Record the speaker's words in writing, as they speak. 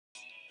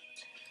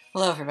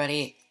Hello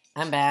everybody,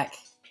 I'm back,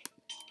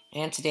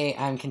 and today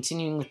I'm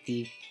continuing with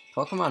the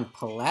Pokemon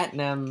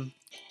Platinum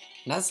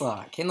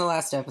Nuzlocke. In the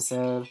last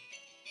episode,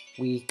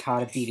 we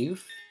caught a Bidoof,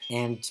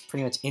 and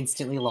pretty much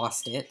instantly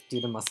lost it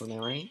due to muscle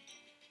memory.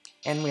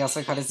 And we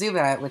also caught a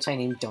Zubat, which I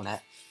named Donut,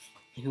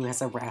 who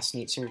has a rash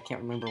nature,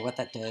 can't remember what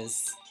that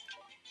does.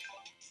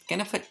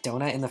 Gonna put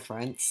Donut in the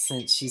front,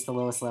 since she's the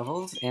lowest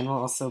leveled, and will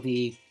also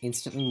be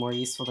instantly more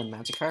useful than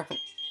Magikarp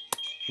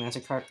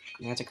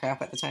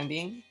at the time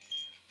being.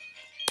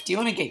 Do you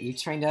want to get you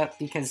trained up?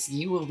 Because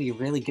you will be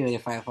really good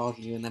if I evolve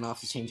you, and then I'll have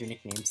to change your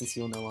nickname since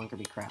you will no longer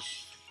be crap.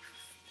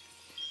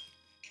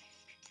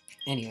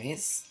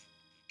 Anyways,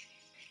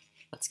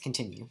 let's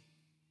continue.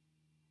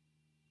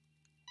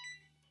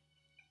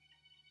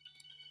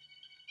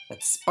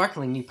 That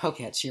sparkling new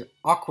Poketch, your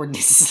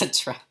awkwardness is a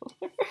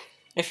traveler.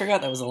 I forgot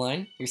that was a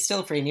line. You're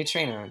still a pretty new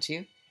trainer, aren't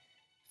you?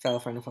 Fellow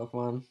friend of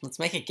Pokemon. Let's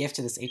make a gift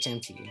to this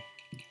HMT.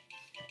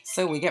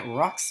 So we get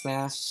Rock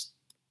Smash.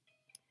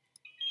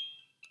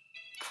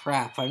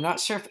 Crap, I'm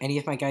not sure if any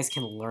of my guys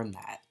can learn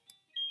that.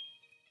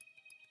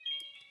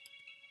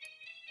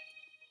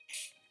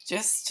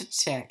 Just to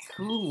check,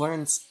 who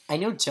learns... I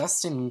know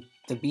Justin,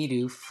 the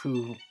Bidoof,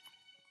 who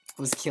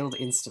was killed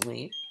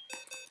instantly,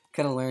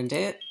 could have learned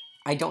it.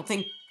 I don't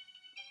think...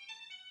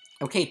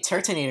 Okay,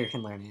 Turtonator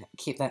can learn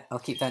it. I'll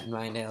keep that in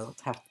mind. I'll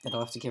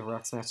have to give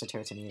Rock Smash to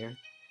Turtonator.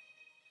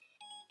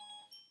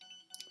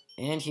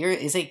 And here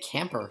is a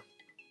camper.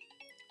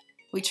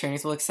 We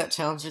trainers will accept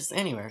challenges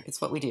anywhere.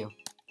 It's what we do.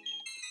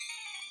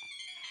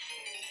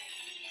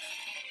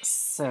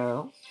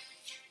 So,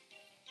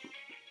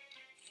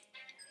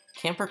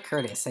 Camper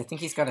Curtis. I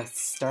think he's got a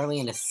Starly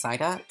and a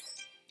Psyduck.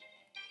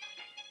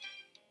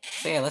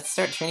 So yeah, let's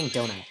start training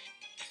Donut.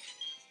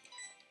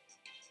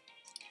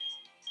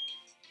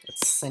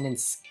 Let's send in...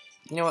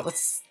 You know what?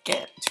 Let's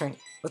get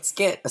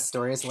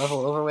Astoria's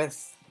level over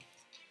with.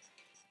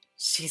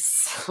 She's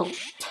so...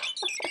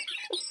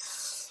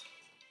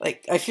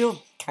 Like, I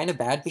feel kind of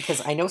bad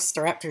because I know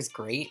Staraptor's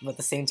great, but at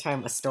the same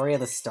time, Astoria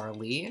the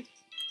Starly,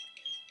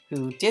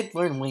 who did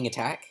learn Wing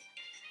Attack,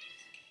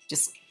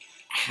 just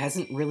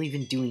hasn't really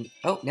been doing...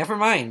 Oh, never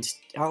mind!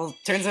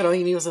 Turns out all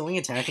you need was a Wing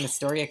Attack, and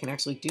Astoria can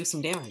actually do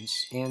some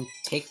damage, and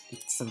take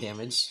some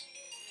damage.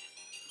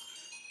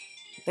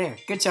 There,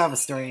 good job,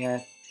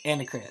 Astoria, and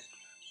a crit.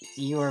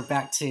 You are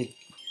back to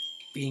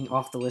being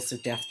off the list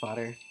of death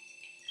fodder.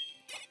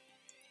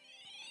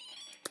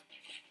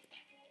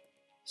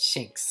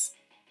 Shinx.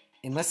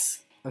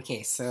 Unless...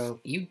 Okay, so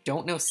you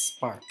don't know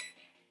Spark.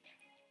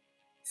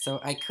 So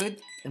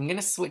I'm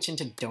gonna switch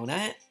into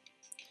Donut.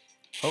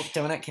 Hope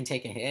Donut can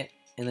take a hit,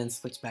 and then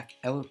switch back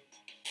out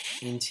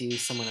into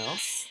someone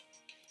else.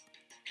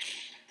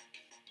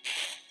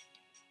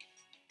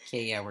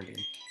 Okay, yeah, we're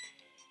good.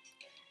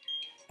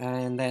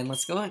 And then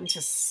let's go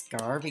into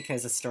Scar,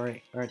 because let's go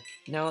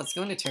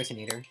into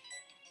Turtonator.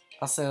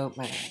 Also,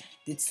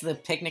 it's the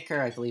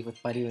Picnicker, I believe,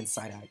 with Budew and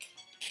Psyduck.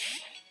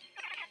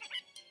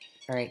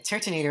 Alright,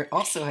 Turtonator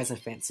also has a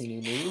fancy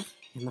new move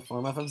in the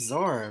form of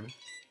Absorb,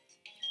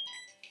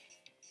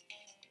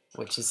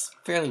 which is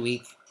fairly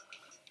weak.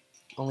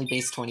 Only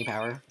base 20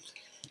 power.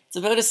 It's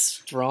about as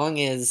strong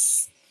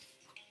as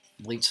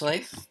Leech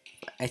Life,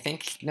 I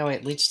think. No,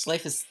 wait, Leech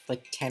Life is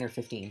like 10 or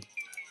 15.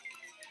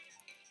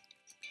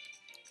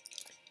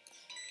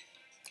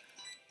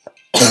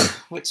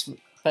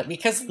 But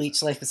because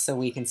Leech Life is so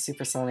weak and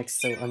Supersonic's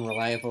so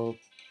unreliable,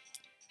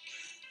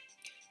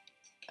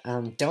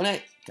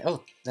 Donut...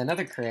 Oh,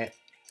 another crit.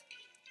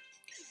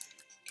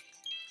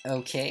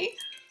 Okay.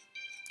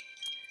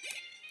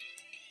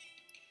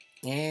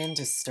 And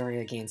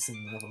Astoria gains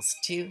some levels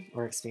 2,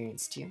 or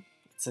experience 2.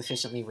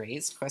 Sufficiently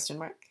raised, question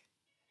mark.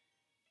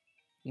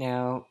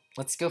 Now,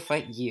 let's go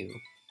fight you.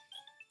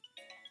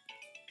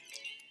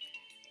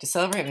 To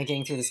celebrate my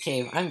getting through this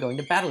cave, I'm going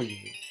to battle you.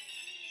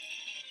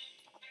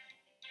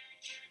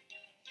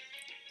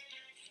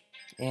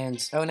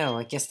 And, oh no,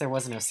 I guess there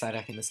was no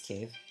Psyduck in this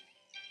cave.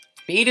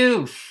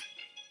 Bidoof!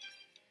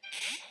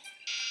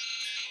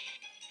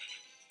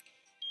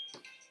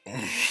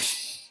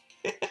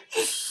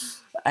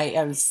 I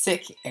am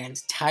sick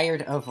and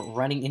tired of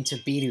running into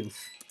Bidoof.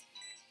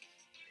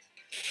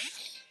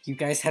 You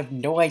guys have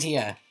no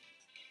idea.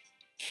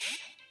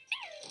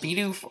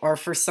 Bidoof are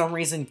for some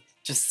reason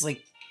just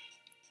like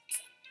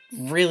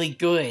really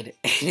good,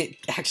 and it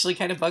actually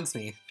kind of bugs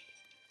me.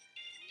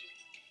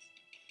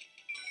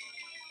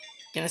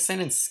 Gonna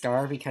send in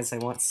Scar because I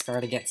want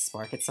Scar to get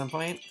Spark at some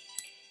point.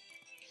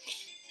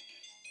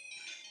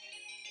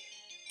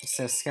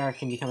 So Scar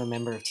can become a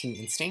member of Team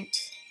Instinct.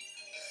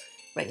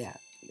 But yeah,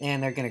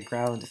 and they're gonna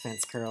Growl and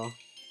Defense Curl.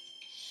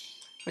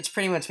 Which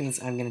pretty much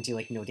means I'm gonna do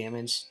like no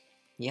damage.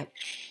 Yep.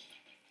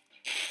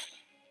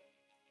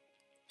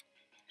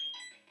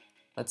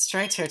 Let's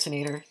try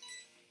Turtonator.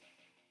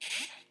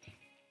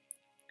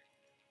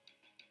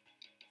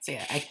 So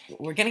yeah,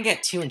 we're gonna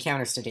get 2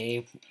 encounters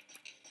today.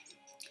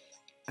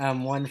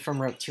 One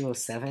from Route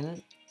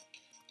 207,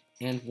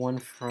 and one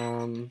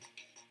from...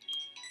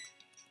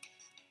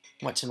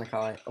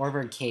 whatchamacallit,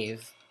 Orberg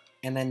Cave.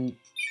 And then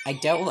I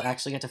doubt we'll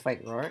actually get to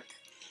fight Roark.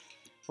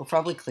 We'll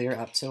probably clear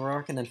up to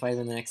Roark and then fight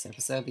him in the next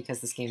episode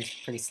because this game's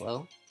pretty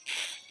slow.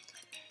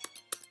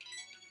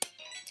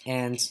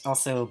 And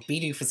also,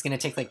 Bidoof is going to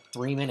take like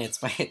 3 minutes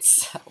by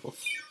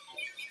itself.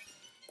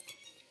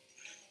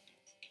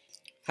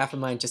 Half a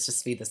mind just to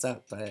speed this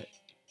up, but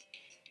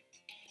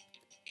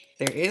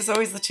there is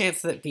always the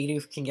chance that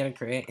Bidoof can get a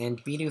crit,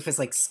 and Bidoof is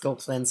like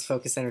Scope Lens,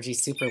 Focus Energy,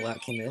 Super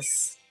Luck in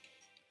this.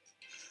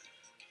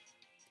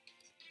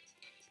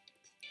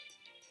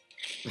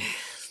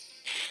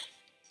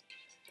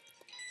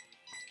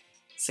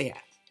 So yeah.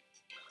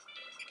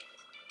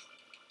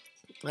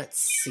 Let's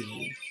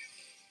see.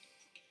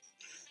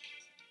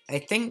 I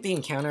think the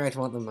encounter I'd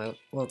want the most...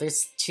 Well,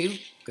 there's 2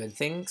 good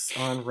things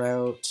on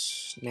Route...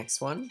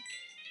 Next one.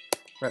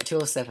 Route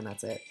 207,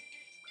 that's it.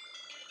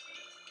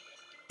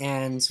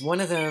 And one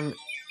of them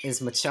is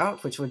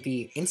Machop, which would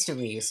be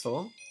instantly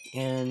useful.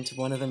 And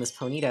one of them is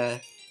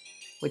Ponyta,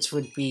 which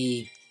would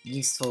be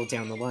useful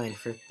down the line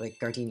for, like,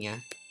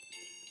 Gardenia.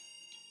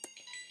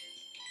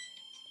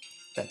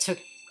 That took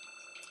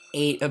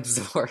 8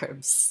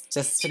 absorbs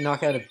just to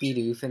knock out a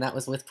Bidoof, and that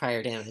was with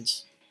prior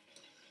damage.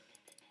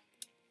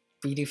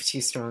 Bidoof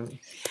too strong.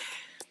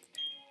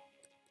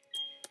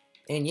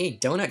 And yay,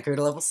 Donut grew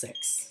to level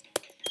 6.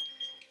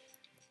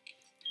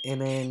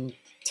 And then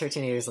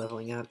Turtonator's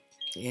leveling up.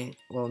 Yeah,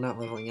 well, not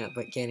leveling up,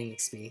 but gaining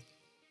XP.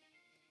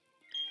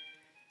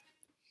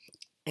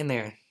 And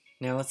there.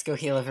 Now let's go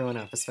heal everyone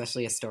up,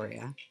 especially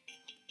Astoria.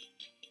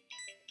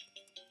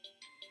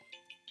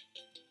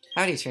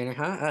 Howdy, trainer,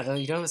 huh? Uh-oh,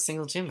 you don't have a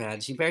single gym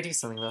badge. You better do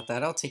something about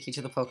that. I'll take you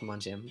to the Pokemon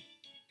gym.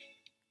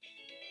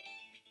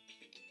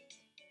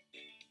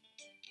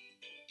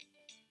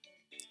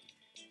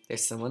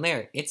 There's someone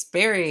there. It's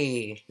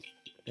Barry!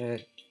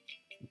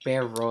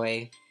 Bear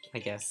Roy, I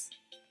guess.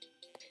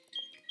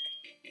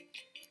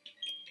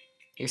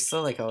 You're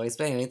slow like always,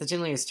 but anyway, the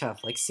gym leader's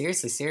tough. Like,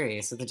 seriously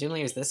serious. If the gym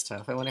leader's this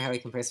tough, I wonder how he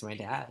compares to my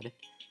dad.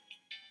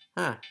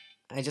 Huh.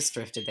 I just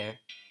drifted there.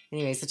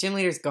 Anyways, the gym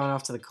leader's gone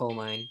off to the coal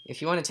mine.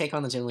 If you want to take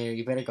on the gym leader,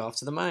 you better go off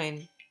to the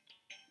mine.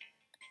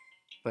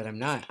 But I'm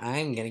not.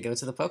 I'm gonna go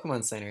to the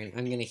Pokemon Center, and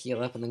I'm gonna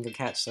heal up and then go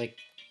catch, like,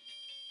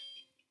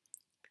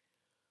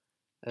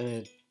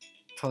 a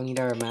Ponyta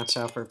or a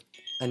Machop or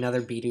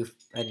another Bidoof.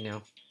 I don't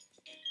know.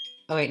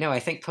 Oh wait, no, I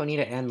think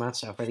Ponyta and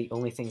Machop are the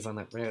only things on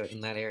that road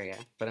in that area,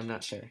 but I'm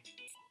not sure.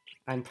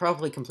 I'm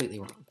probably completely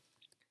wrong.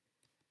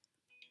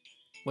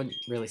 Wouldn't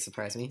really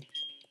surprise me.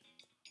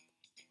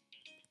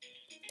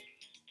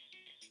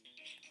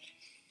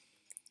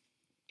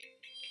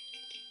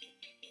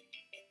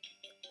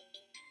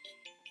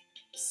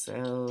 So,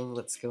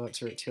 let's go up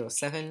to Route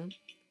 207.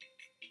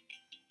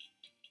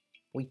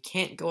 We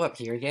can't go up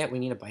here yet, we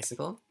need a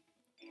bicycle.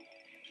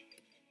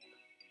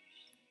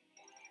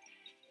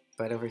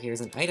 But over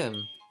here's an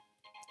item.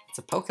 It's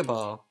a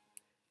Pokeball.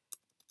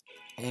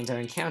 And our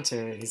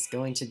encounter is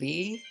going to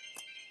be...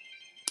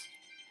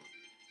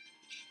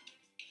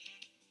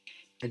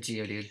 a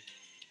Geodude.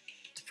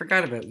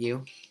 Forgot about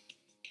you.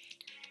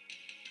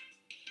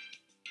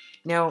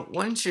 Now,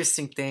 one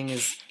interesting thing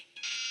is...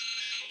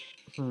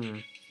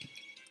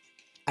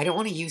 I don't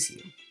want to use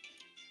you.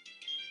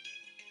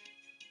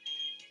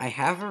 I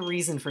have a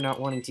reason for not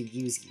wanting to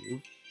use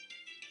you.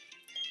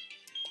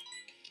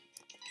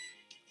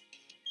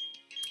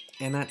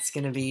 And that's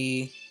gonna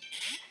be...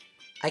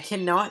 I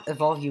cannot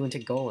evolve you into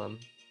Golem.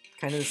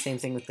 Kind of the same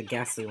thing with the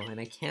Ghastly line.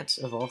 I can't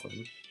evolve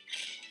them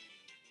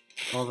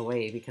all the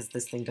way because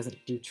this thing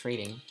doesn't do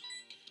trading.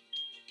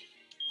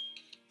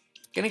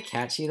 Gonna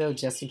catch you though,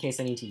 just in case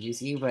I need to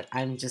use you, but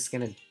I'm just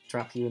gonna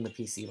drop you in the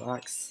PC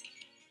box.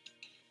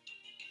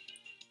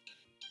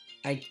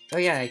 Oh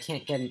yeah, I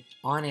can't get an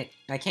Onyx.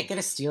 I can't get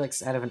a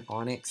Steelix out of an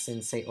Onyx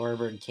in, say,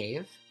 Oreburgh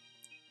Cave.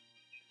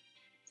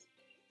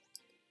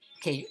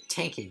 Okay,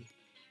 tanky.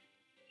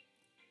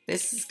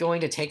 This is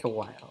going to take a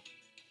while.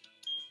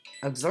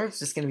 Absorb's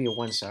just going to be a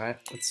one-shot.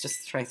 Let's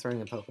just try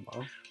throwing a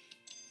Pokeball.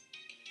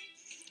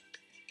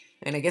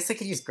 And I guess I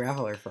could use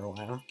Graveler for a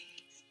while.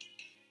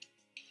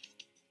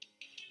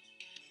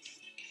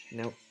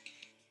 Nope.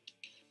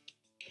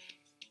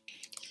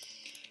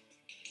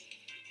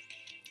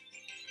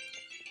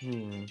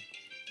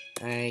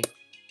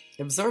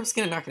 Absorb's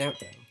gonna knock it out,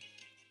 though.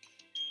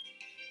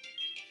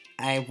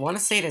 I want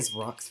to say it as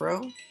Rock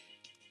Throw.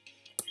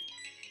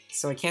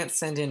 So I can't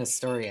send in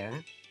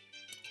Astoria.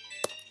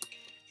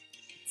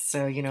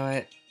 So, you know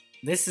what?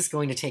 This is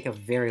going to take a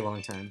very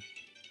long time.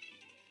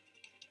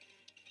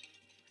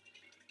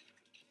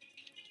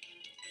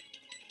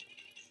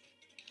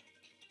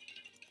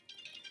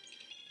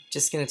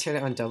 Just gonna turn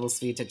it on double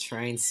speed to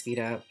try and speed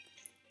up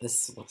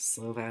this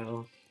slow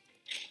battle.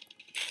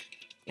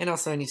 And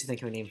also I need to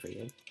think of a name for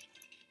you.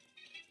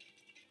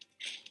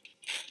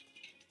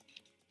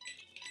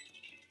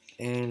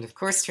 And of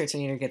course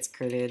Turtonator gets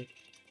critted.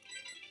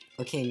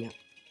 Okay,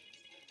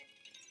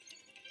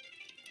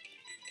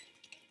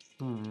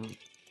 no.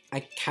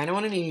 I kind of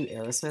want to name you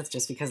Aerosmith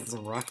just because it's a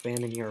rock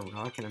band and you're a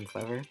rock and I'm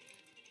clever.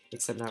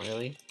 Except not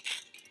really.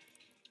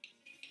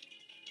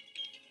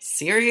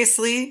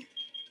 Seriously?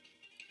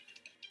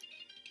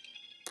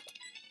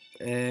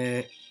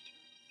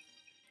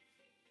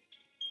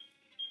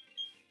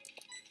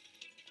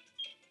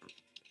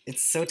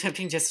 It's so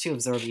tempting just to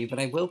absorb you, but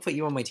I will put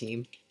you on my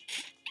team.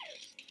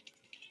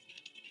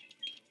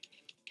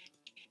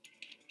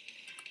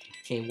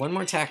 Okay, one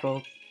more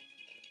tackle.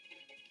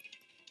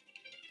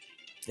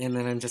 And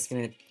then I'm just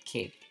gonna,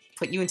 okay,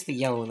 put you into the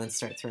yellow and then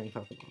start throwing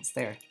Pokeballs.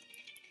 There.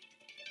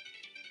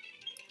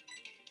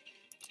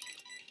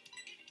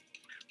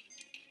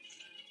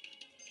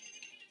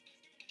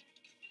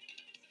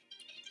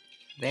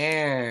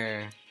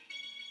 There.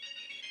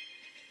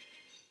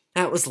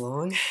 That was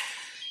long.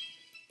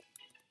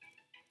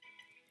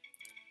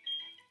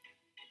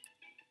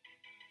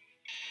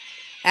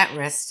 At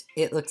rest,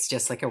 it looks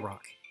just like a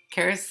rock.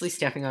 Carelessly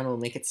stepping on will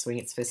make it swing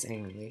its fist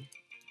angrily.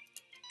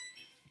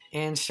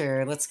 And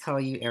sure, let's call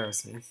you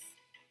Aerosmith.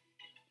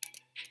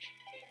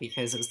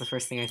 Because it was the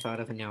first thing I thought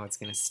of and now it's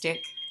gonna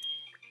stick.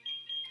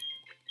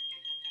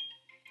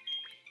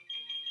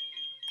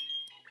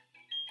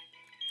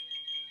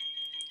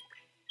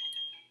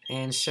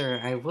 And sure,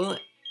 I will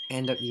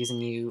end up using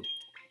you,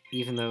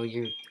 even though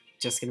you're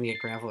just gonna be a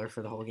Graveler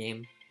for the whole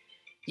game.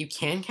 You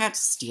can catch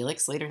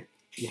Steelix later.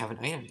 You have an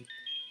item.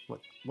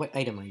 What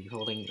item are you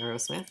holding,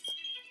 Aerosmith?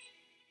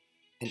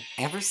 An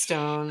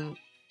Everstone.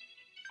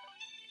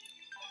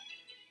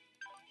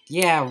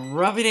 Yeah,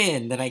 rub it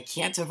in that I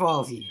can't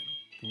evolve you.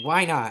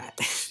 Why not?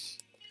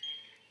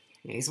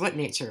 Anyways, what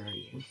nature are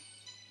you?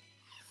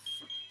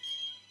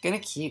 Gonna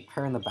keep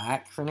her in the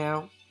back for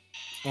now.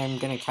 And I'm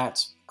gonna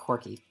catch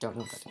Corky. Don't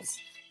know what that is.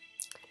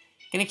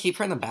 Gonna keep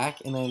her in the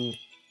back and then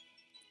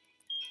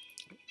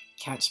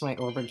catch my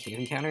Orbird Cave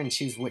Encounter and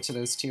choose which of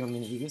those two I'm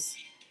gonna use.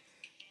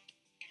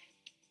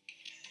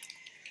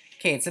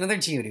 Okay, it's another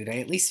Geodude. I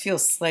at least feel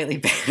slightly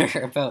better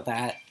about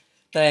that.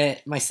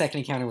 But my second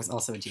encounter was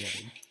also a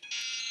Geodude.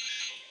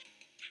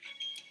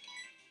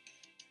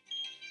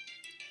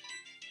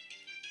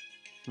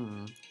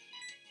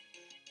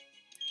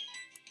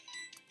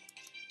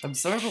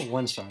 Absorb will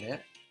one-shot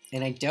it,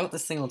 and I doubt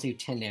this thing will do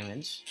 10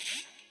 damage.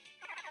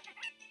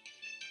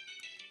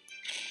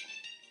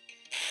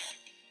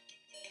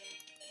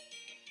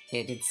 Okay,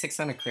 it did 6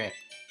 on a crit.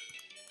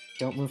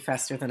 Don't move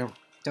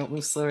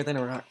slower than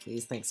a rock,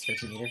 please. Thanks,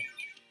 Turtonator.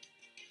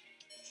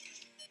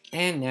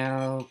 And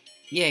now,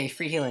 yay,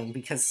 free healing,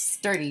 because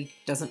Sturdy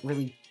doesn't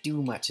really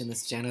do much in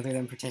this gen other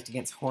than protect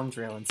against Horn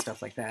Drill and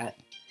stuff like that.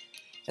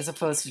 As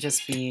opposed to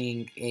just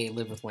being a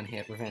live with one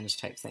hit revenge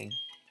type thing.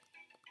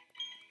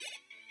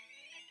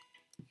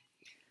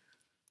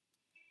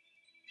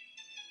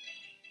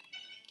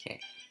 Okay.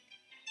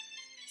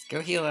 Let's go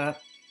heal up.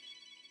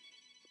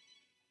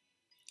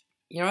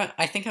 You know what?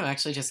 I think I'm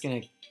actually just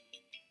gonna...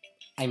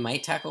 I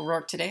might tackle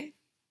Roark today.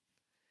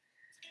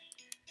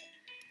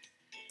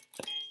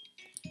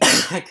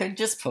 I could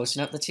just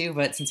potion up the two,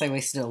 but since I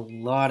wasted a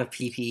lot of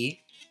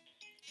PP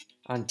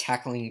on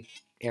tackling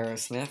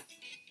Aerosmith,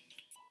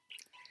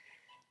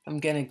 I'm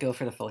gonna go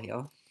for the full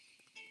heal.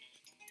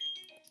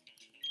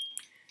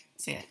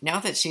 So yeah, now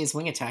that she has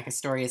Wing Attack, a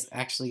story is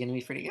actually gonna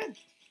be pretty good.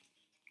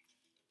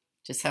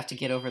 Just have to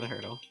get over the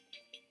hurdle.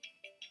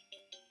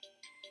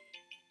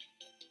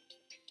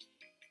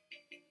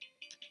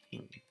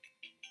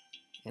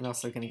 And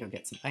also gonna go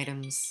get some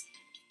items.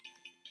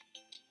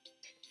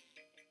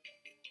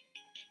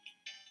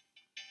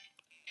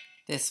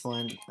 This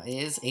one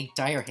is a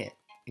Dire Hit.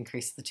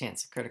 Increases the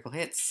chance of critical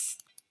hits.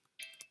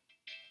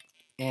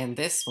 And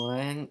this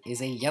one is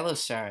a Yellow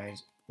Shard.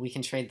 We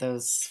can trade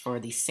those for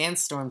the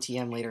Sandstorm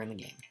TM later in the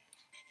game.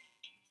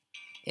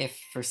 If,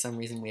 for some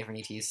reason, we ever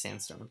need to use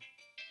Sandstorm.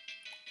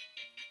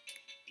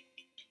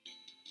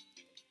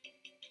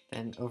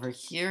 Then over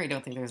here, I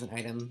don't think there's an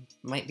item.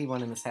 Might be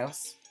one in this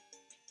house.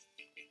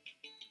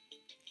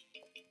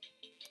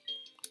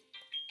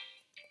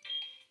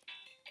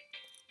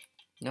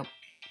 Nope.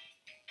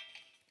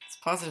 It's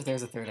positive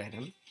there's a third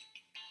item.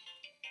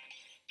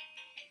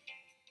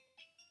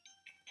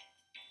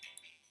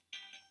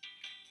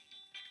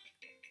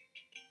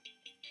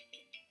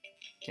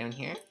 Down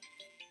here.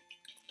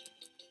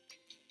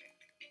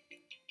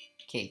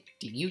 Okay,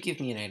 do you give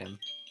me an item?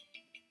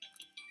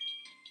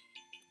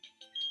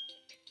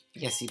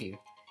 Yes, you do.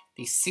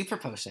 The Super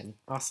Potion.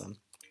 Awesome.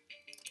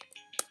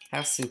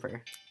 How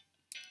super.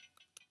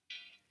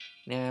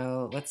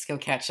 Now, let's go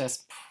catch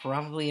us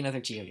probably another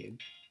Geodude.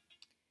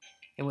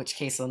 In which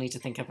case, I'll need to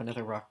think up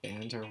another Rock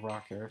Band or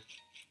Rocker.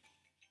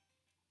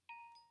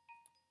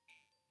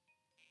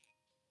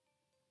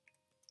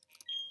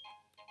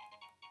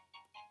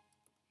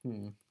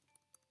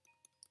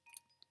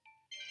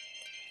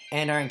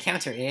 And our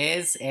encounter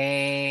is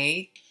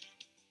a...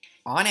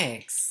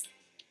 Onix.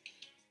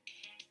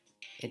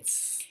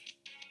 It's...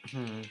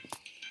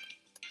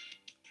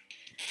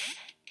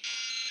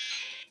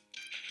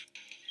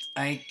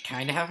 I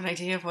kind of have an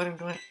idea of what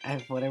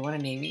I want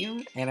to name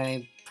you, and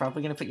I'm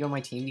probably going to put you on my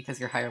team because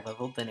you're higher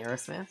leveled than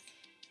Aerosmith.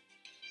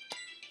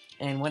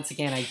 And once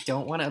again, I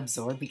don't want to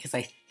absorb because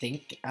I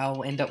think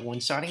I'll end up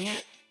one-shotting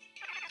it.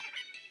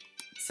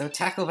 So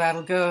tackle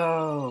battle,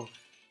 go!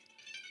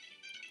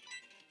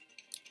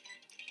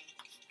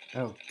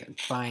 Oh,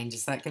 fine.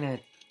 Is that gonna...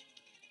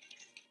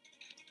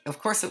 Of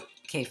course it...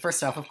 Okay,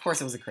 first off, of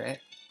course it was a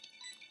crit.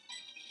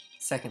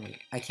 Secondly,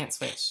 I can't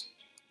switch.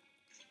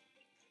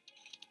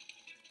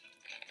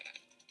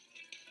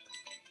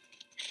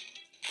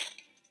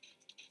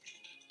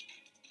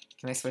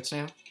 Can I switch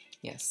now?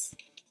 Yes.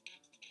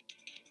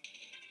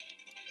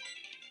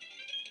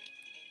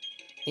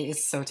 It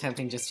is so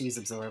tempting just to use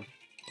Absorb.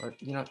 Or,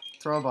 you know,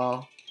 throw a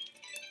ball.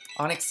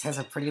 Onix has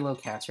a pretty low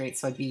catch rate,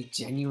 so I'd be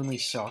genuinely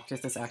shocked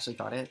if this actually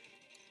caught it.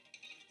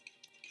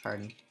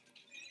 Pardon.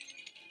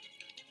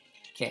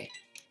 Okay.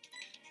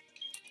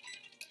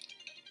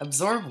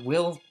 Absorb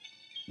will...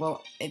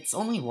 Well, it's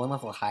only one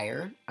level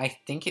higher. I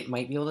think it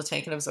might be able to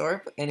take an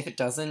Absorb, and if it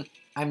doesn't,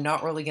 I'm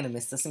not really going to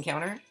miss this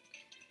encounter,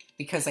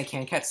 because I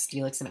can catch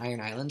Steelix and Iron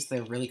Islands.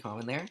 They're really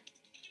common there.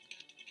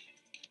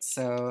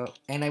 So,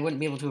 and I wouldn't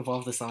be able to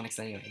evolve this Onix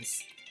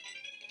anyways.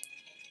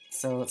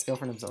 So let's go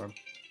for an Absorb.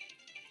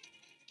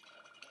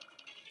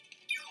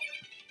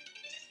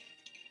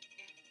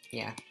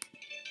 Yeah.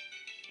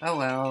 Oh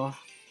well.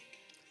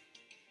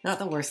 Not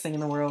the worst thing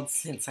in the world,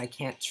 since I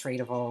can't Trait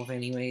Evolve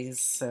anyways,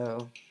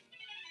 so...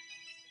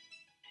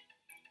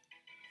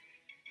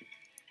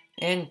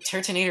 And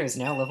Turtonator is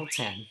now level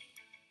 10.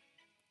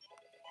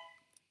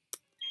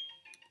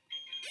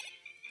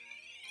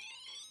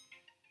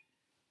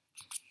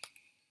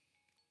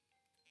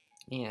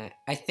 Yeah,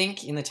 I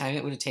think in the time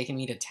it would have taken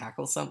me to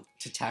tackle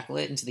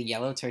it into the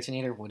yellow,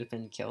 Turtonator would have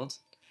been killed.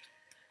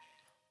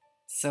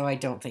 So I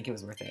don't think it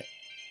was worth it.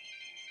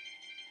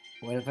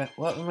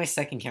 What would my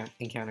second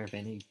encounter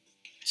been? A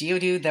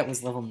Geodude that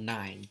was level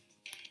 9.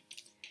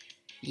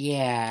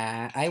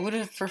 Yeah, I would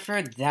have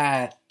preferred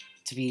that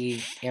to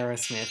be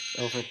Aerosmith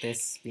over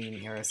this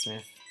being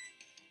Aerosmith.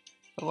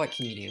 But what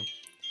can you do?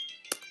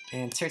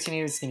 And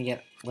Turtonator is going to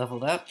get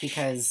leveled up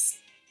because,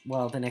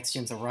 well, the next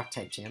gym's a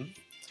Rock-type gym.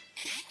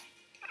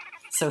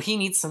 So he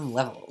needs some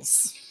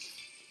levels.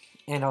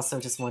 And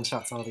also just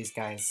one-shots all these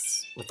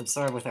guys with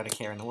Absorb without a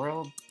care in the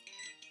world.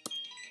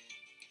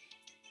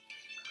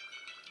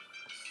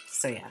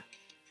 So yeah.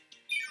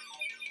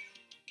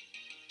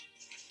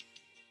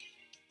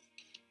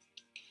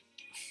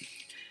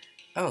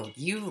 Oh,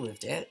 you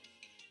lived it.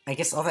 I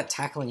guess all that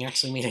tackling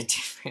actually made a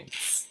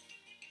difference.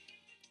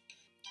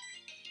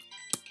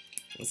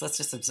 So let's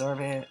just absorb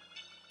it.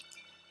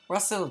 We're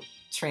also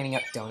training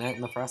up Donut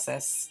in the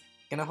process.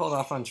 Gonna hold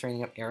off on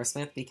training up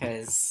Aerosmith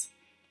because,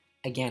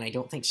 again, I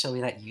don't think she'll be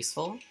that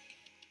useful.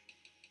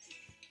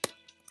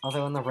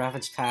 Although in the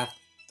Ravage path,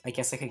 I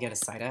guess I could get a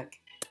Psyduck.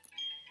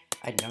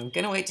 I don't know, I'm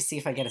gonna wait to see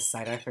if I get a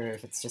Psyduck or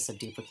if it's just a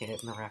duplicate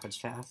in the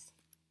Ravage path.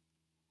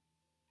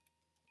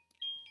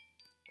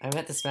 I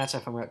met this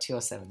matchup on Route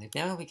 207. They've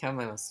now become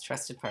my most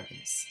trusted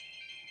partners.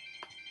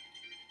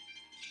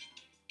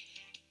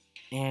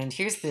 And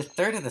here's the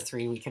third of the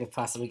three we could have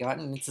possibly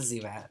gotten. It's a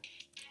Zubat.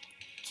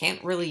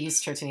 Can't really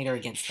use Turtonator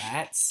against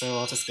that, so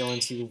I'll just go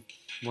into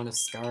one of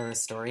Scar or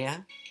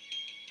Astoria.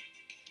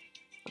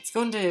 Let's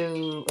go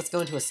into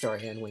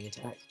Astoria and Wing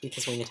Attack,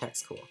 because Wing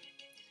Attack's cool.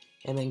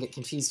 And then get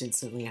confused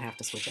instantly and have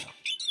to switch out.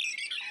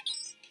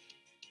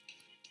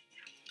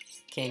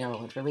 Okay, now I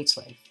went for Leech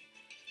Life.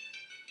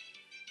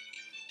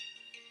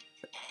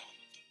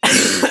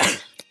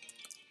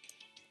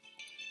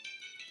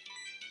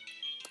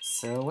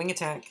 So, Wing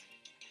Attack.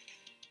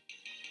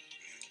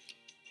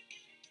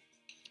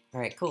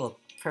 Alright, cool.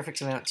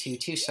 Perfect amount to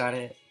two-shot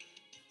it.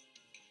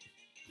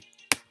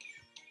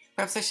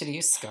 Perhaps I should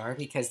use Scar,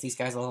 because these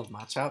guys all have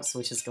Machops,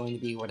 which is going to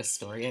be what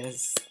Astoria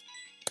is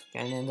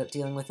going to end up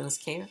dealing with in this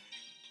cave.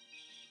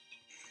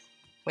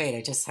 Wait,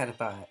 I just had a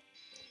thought.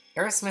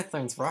 Aerosmith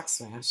learns Rock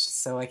Smash,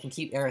 so I can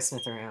keep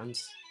Aerosmith around.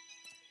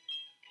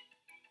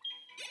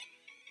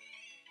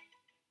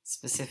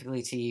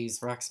 Specifically to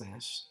use Rock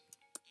Smash.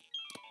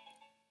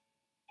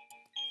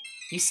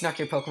 You snuck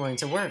your Pokemon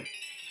into work.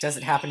 Does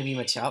it happen to be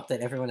Machop that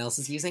everyone else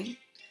is using?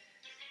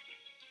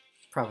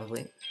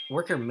 Probably.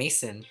 Worker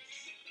Mason.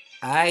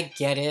 I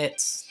get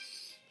it.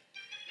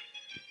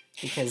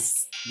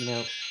 Because, you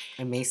know,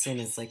 a Mason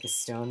is like a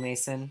Stone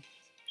Mason.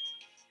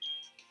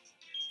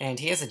 And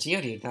he has a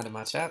Geodude, not a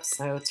Machop,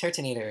 so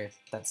Turtonator,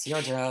 that's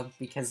your job,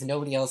 because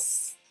nobody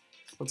else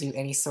will do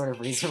any sort of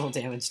reasonable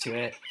damage to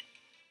it.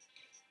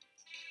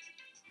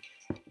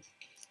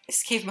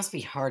 This cave must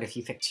be hard if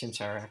you pick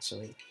Chimchar,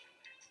 actually.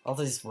 All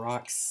these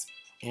rocks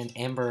and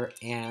Ember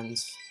and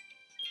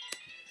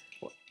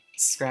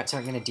Scratch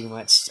aren't going to do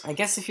much. I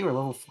guess if you were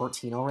level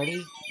 14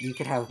 already, you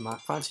could have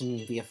Mach Punch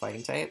and be a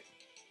fighting type.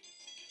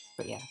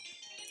 But yeah.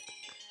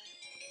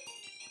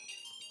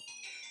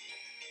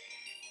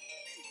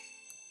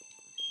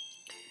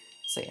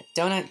 So yeah,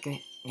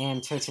 Donut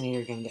and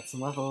Turtonator are going to get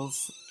some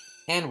levels,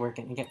 and we're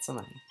going to get some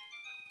money.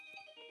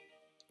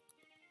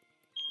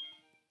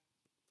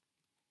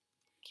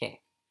 Okay.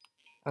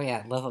 Oh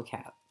yeah, level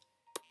cap.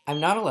 I'm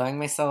not allowing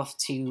myself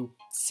to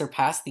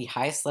surpass the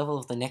highest level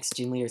of the next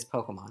gym leader's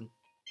Pokemon.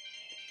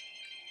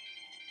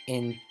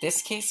 In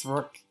this case,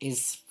 Roark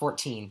is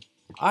 14.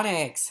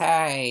 Onix,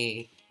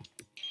 hi!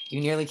 You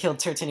nearly killed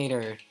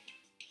Turtonator.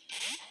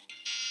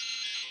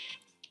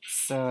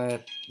 So,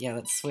 yeah,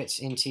 let's switch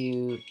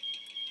into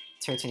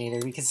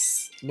Turtonator,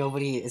 because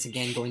nobody is,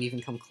 again, going to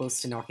even come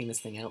close to knocking this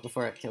thing out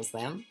before it kills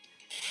them.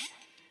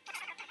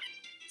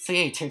 So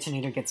yay,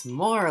 Turtonator gets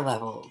more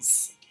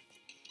levels.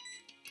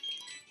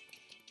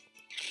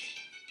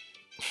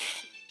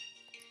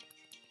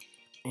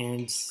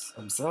 And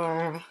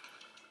absorb.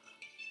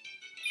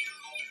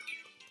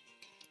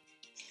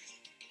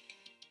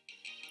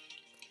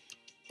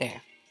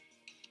 There.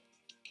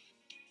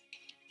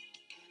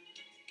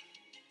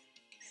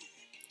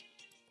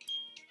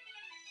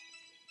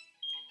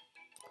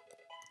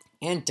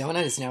 And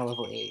Donut is now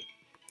level 8.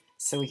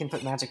 So we can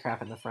put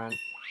Magikarp in the front.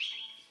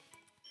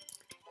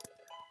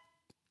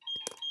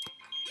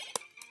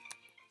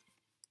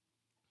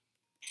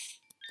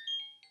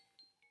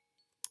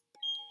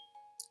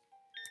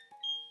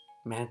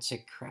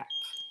 Magikarp.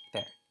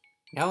 There.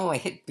 No, I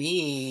hit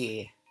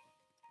B.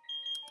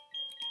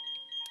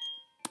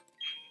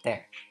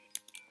 There.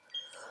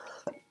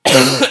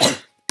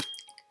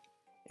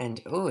 And,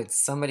 oh, it's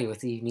somebody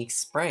with a unique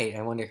sprite.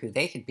 I wonder who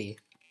they could be.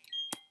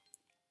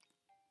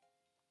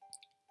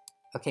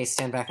 Okay,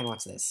 stand back and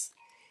watch this.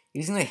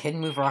 Using the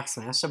hidden move Rock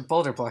Smash, a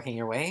boulder blocking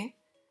your way.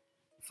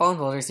 Fallen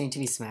boulders need to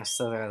be smashed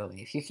so they're out of the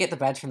way. If you could get the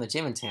badge from the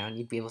gym in town,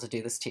 you'd be able to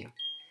do this too.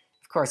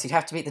 Of course, you'd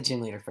have to beat the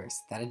gym leader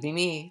first. That'd be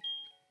me.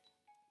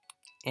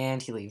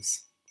 And he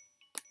leaves.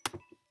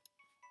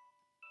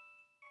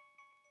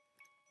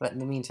 But in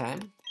the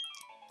meantime,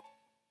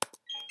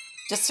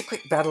 just a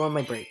quick battle on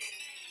my break.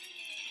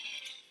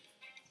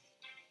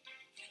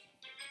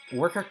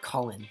 Worker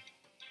Colin.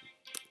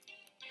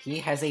 He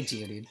has a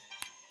Geodude.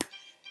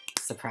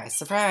 Surprise,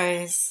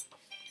 surprise!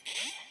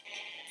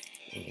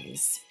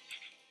 Anyways,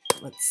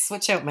 let's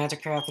switch out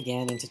Magikarp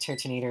again into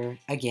Turtonator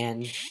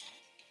again.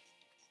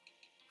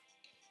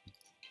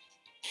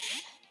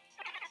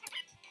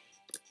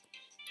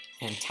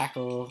 And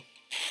tackle.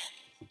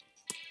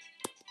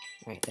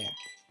 Right there.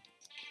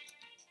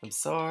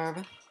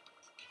 Absorb.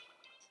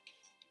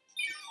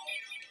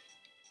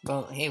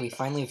 Well, hey, we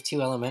finally have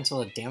 2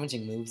 elemental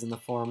damaging moves in the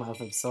form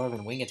of Absorb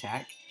and Wing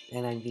Attack.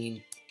 And I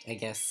mean, I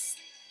guess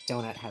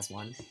Donut has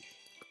one.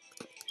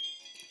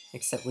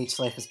 Except Leech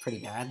Life is pretty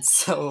bad,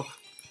 so...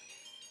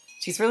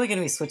 She's really going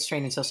to be switch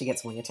trained until she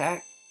gets Wing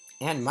Attack.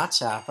 And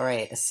Machop.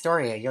 Alright,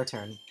 Astoria, your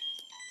turn.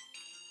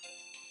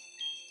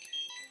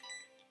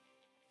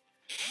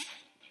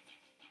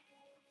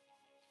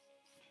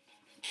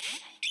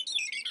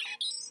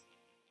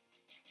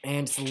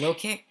 And it's a low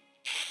kick.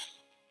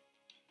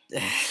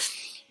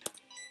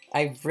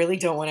 I really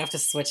don't want to have to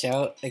switch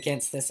out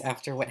against this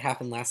after what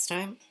happened last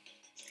time.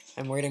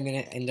 I'm worried I'm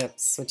going to end up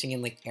switching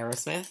in, like,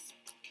 Aerosmith.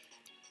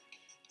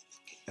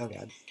 Oh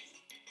god.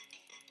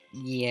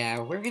 Yeah,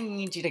 we're going to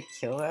need you to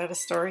kill that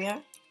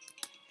Astoria.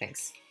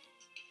 Thanks.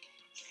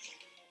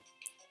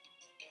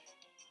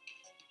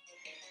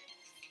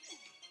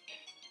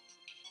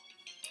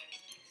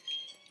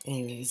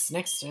 Anyways,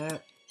 next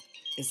up...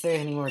 Is there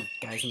any more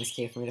guys in this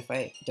cave for me to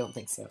fight? Don't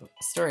think so.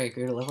 Astoria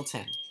grew to level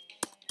 10.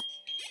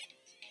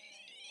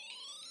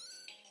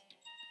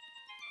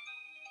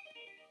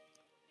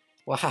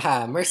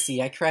 Wahaha,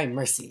 mercy, I cry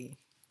mercy.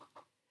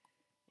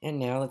 And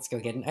now let's go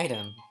get an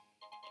item.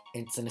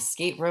 It's an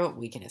escape rope,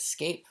 we can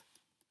escape.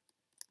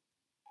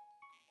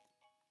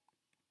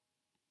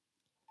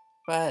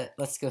 But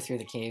let's go through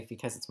the cave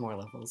because it's more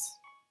levels.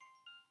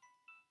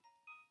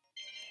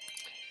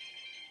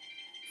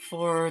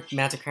 For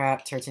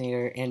Magikarp,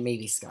 Turtonator, and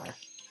maybe Scar.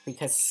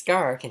 Because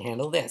Scar can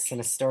handle this, and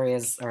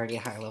Astoria's already a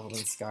higher level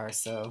than Scar,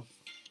 so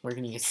we're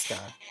gonna use Scar.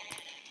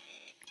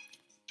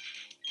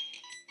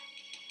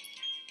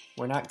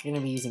 We're not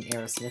gonna be using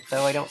Aerosmith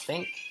though, I don't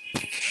think.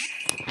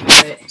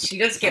 But she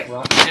does get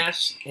Rock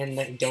Smash, and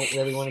I don't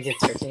really want to give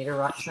Turtonator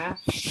Rock Smash,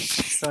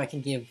 so I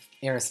can give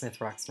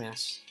Aerosmith Rock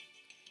Smash.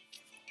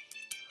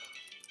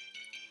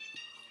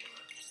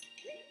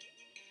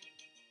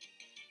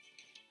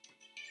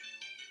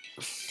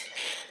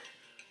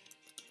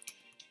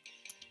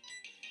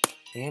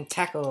 And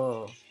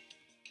tackle!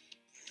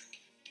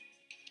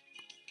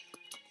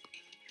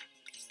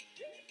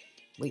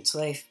 Leech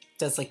Life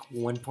does like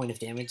 1 point of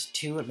damage,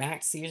 2 at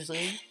max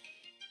usually.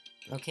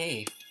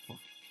 Okay.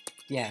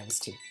 Yeah, it was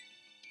 2.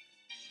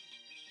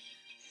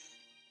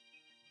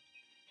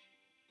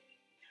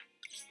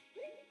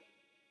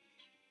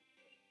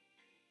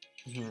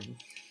 Yeah,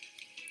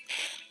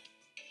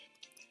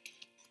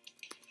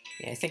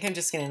 I think I'm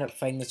just gonna end up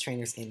fighting the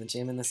trainers in the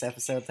gym in this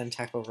episode, then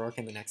tackle Roark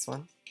in the next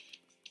one.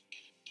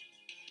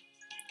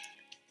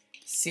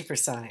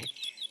 Supersonic.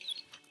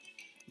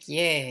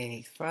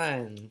 Yay,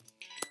 fun.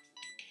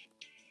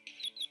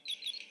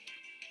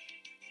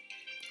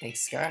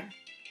 Thanks, Scar.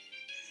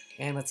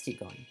 And let's keep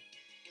going.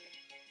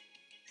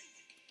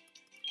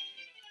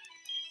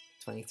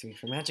 23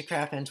 for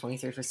Magikarp and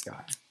 23 for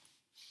Scar.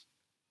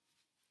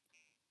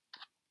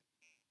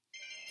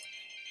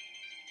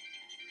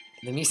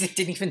 The music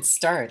didn't even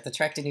start. The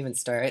track didn't even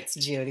start. It's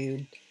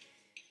Geodude.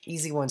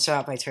 Easy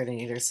one-shot by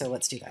Turtonator, so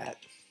let's do that.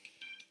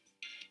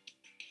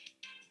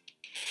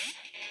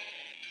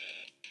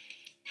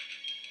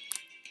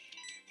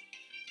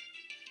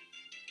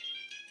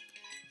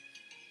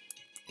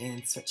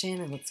 And switch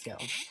in and let's go.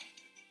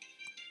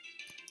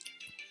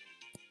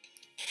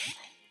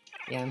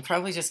 Yeah, I'm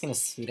probably just gonna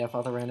speed up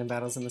all the random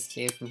battles in this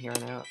cave from here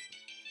on out.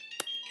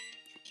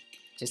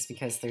 Just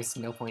because there's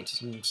no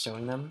point in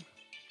showing them.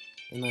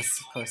 Unless,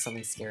 of course,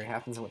 something scary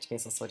happens, in which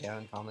case I'll slow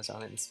down, comment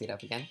on it, and speed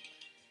up again.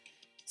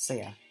 So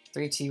yeah,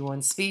 3, 2,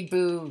 1, speed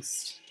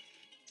boost!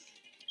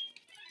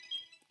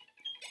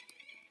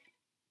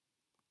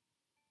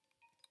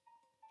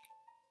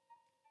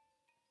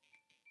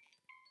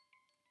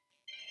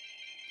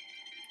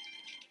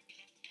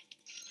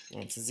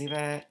 And it's a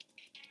Zubat.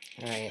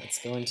 Alright,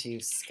 let's go into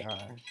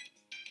Scar.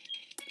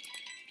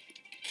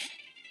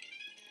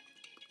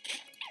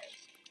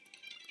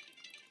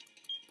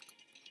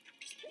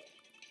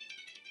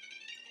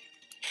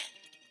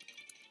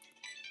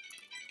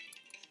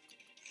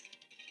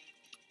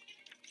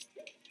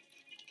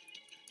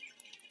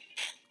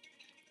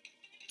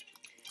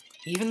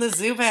 Even the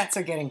Zubats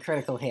are getting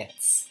critical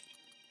hits.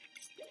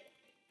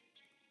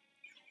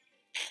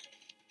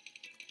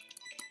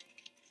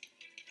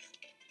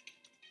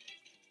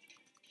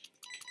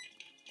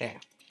 There.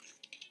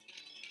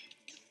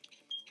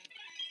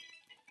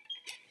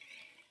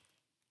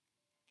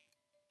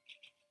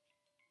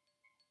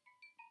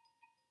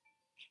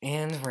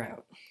 And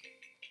route.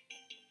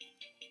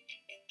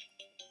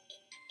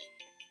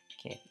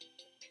 Okay.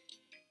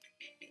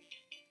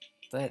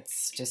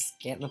 Let's just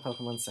get in the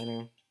Pokemon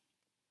Center.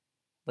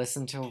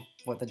 Listen to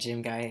what the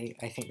gym guy,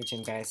 I think the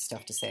gym guy has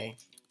stuff to say.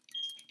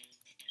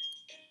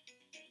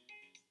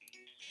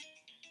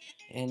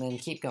 And then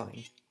keep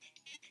going.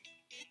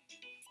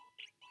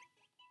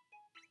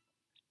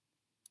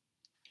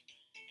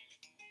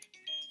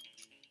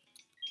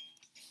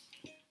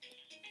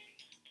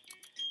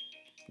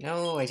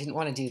 No, I didn't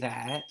want to do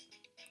that.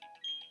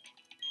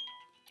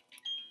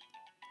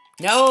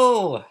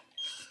 No!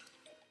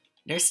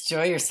 Nurse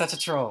Joy, you're such a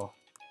troll.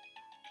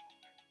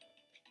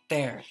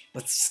 There,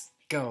 let's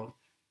go.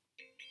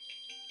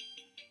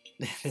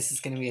 This is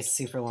gonna be a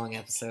super long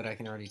episode, I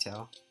can already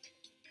tell.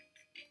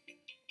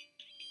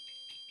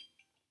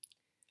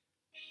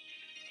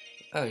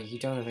 Oh, you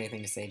don't have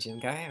anything to say, gym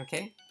guy,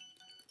 okay?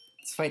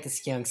 Let's fight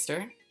this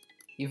youngster.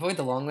 You avoid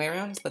the long way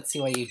around? Let's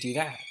see why you do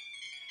that.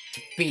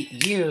 To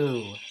beat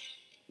you!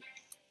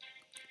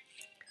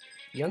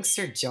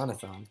 Youngster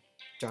Jonathan.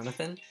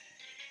 Jonathan?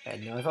 I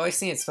don't know, I've always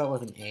seen it spelled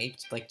with an A,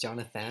 like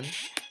Jonathan.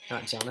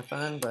 Not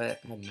Jonathan,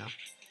 but I don't know.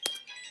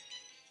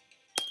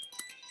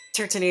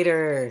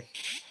 Turtonator!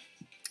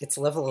 It's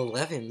level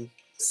 11.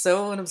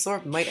 So an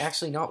Absorb might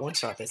actually not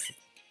one-shot this.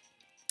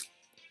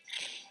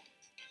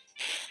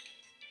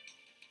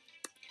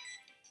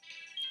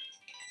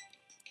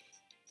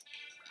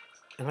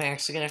 Am I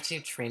actually gonna have to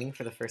do training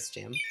for the first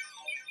gym?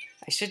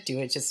 I should do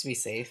it just to be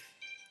safe.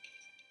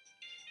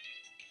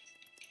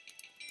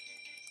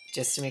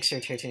 Just to make sure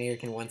Turtonator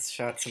can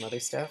one-shot some other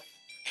stuff.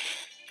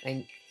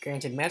 And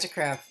granted,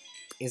 Magikarp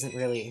isn't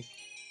really...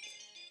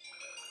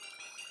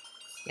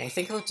 Yeah, I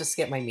think I'll just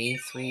get my main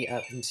 3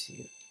 up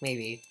into...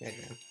 Maybe, I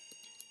don't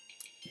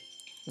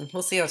know.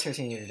 We'll see how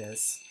Turtonator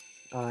does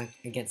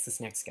against this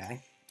next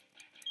guy.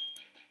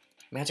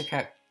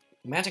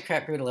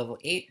 Magikarp grew to level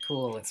 8.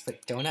 Cool, let's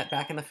put Donut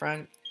back in the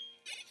front.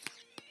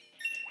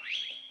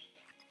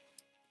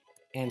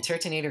 And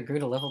Turtonator grew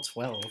to level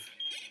 12.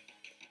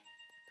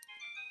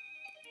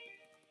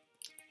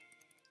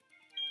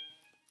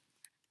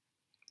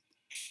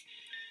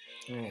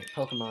 Alright,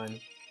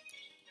 Pokemon.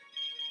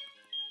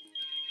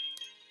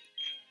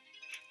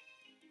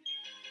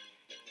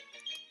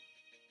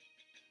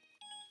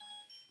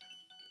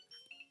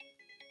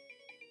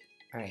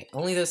 Alright,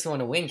 only those who want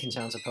to win can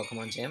challenge a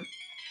Pokemon Gym.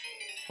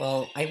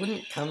 Well, I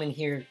wouldn't come in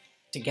here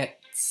to get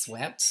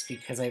swept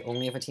because I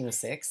only have a team of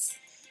 6.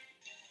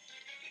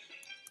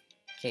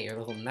 Okay, you're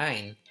level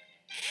 9.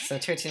 So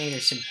Turtonator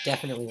should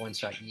definitely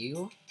one-shot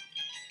you.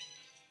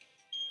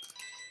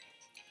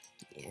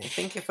 Yeah, I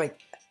think if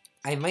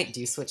I might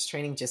do switch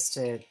training just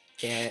to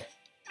get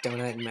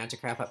Donut and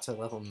Magikarp up to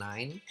level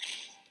 9.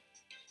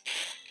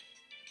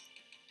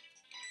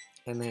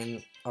 And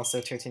then also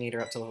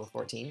Turtonator up to level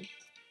 14.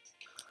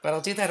 But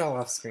I'll do that all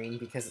off-screen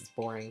because it's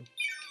boring.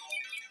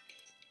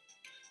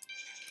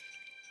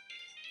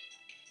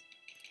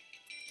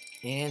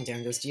 And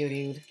down goes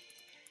Geodude.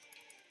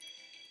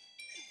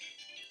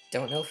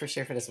 Don't know for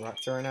sure if it is Rock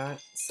Throw or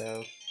not,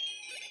 so...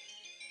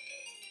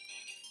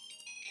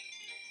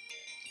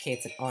 Okay,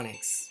 it's an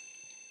Onix.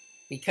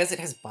 Because it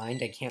has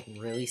Bind, I can't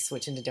really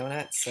switch into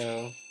Donut,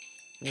 so...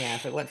 Yeah,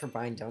 if it went for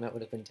Bind, Donut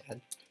would have been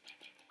dead.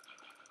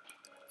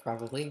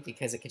 Probably,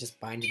 because it could just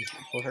Bind and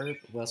tackle her,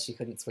 well, she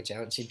couldn't switch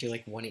out, and she'd do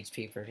like 1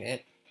 HP per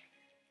hit.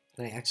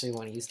 And I actually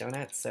want to use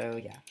Donut,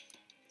 so yeah.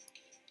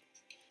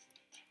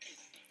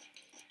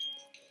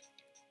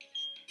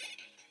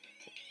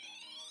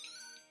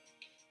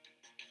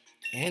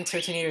 And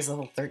Turtonator's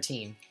level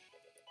 13.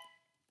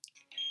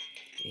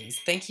 Yes,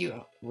 thank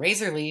you,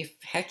 Razor Leaf,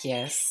 heck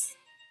yes.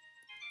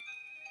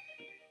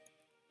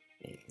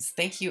 Yes,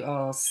 thank you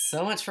all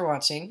so much for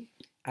watching.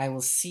 I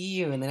will see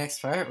you in the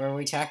next part where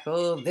we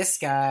tackle this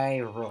guy,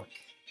 Roark.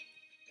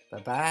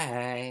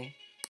 Bye-bye.